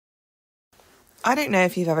I don't know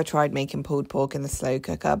if you've ever tried making pulled pork in the slow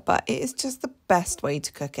cooker, but it is just the best way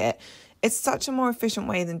to cook it. It's such a more efficient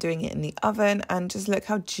way than doing it in the oven, and just look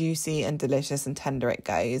how juicy and delicious and tender it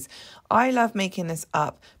goes. I love making this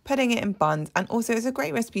up, putting it in buns, and also it's a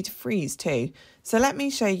great recipe to freeze too. So let me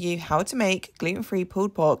show you how to make gluten-free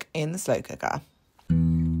pulled pork in the slow cooker.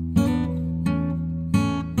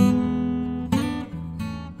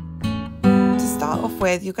 To start off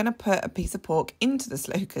with, you're going to put a piece of pork into the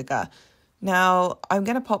slow cooker. Now, I'm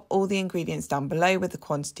going to pop all the ingredients down below with the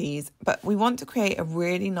quantities, but we want to create a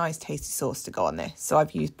really nice tasty sauce to go on this. So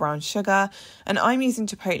I've used brown sugar, and I'm using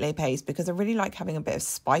chipotle paste because I really like having a bit of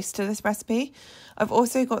spice to this recipe. I've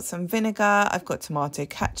also got some vinegar, I've got tomato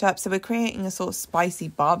ketchup, so we're creating a sort of spicy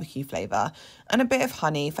barbecue flavour, and a bit of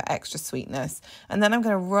honey for extra sweetness. And then I'm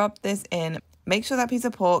going to rub this in. Make sure that piece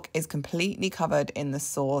of pork is completely covered in the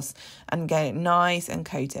sauce and get it nice and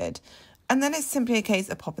coated. And then it's simply a case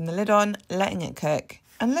of popping the lid on, letting it cook.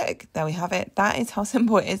 And look, there we have it. That is how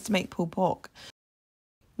simple it is to make pulled pork.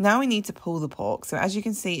 Now we need to pull the pork. So as you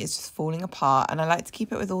can see, it's just falling apart. And I like to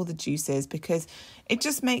keep it with all the juices because it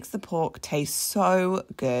just makes the pork taste so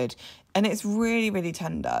good. And it's really, really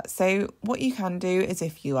tender. So what you can do is,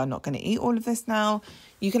 if you are not going to eat all of this now,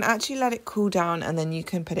 you can actually let it cool down and then you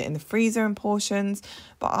can put it in the freezer in portions.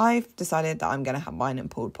 But I've decided that I'm going to have mine in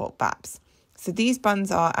pulled pork baps. So these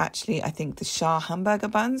buns are actually, I think, the Shah hamburger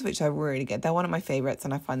buns, which are really good. They're one of my favourites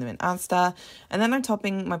and I find them in Asda. And then I'm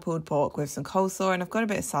topping my pulled pork with some coleslaw, and I've got a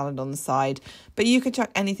bit of salad on the side. But you could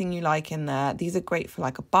chuck anything you like in there. These are great for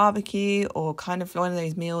like a barbecue or kind of one of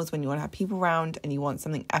those meals when you want to have people around and you want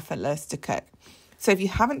something effortless to cook. So if you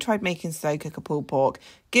haven't tried making slow cooker pulled pork,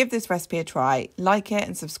 give this recipe a try, like it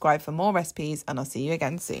and subscribe for more recipes, and I'll see you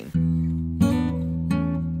again soon.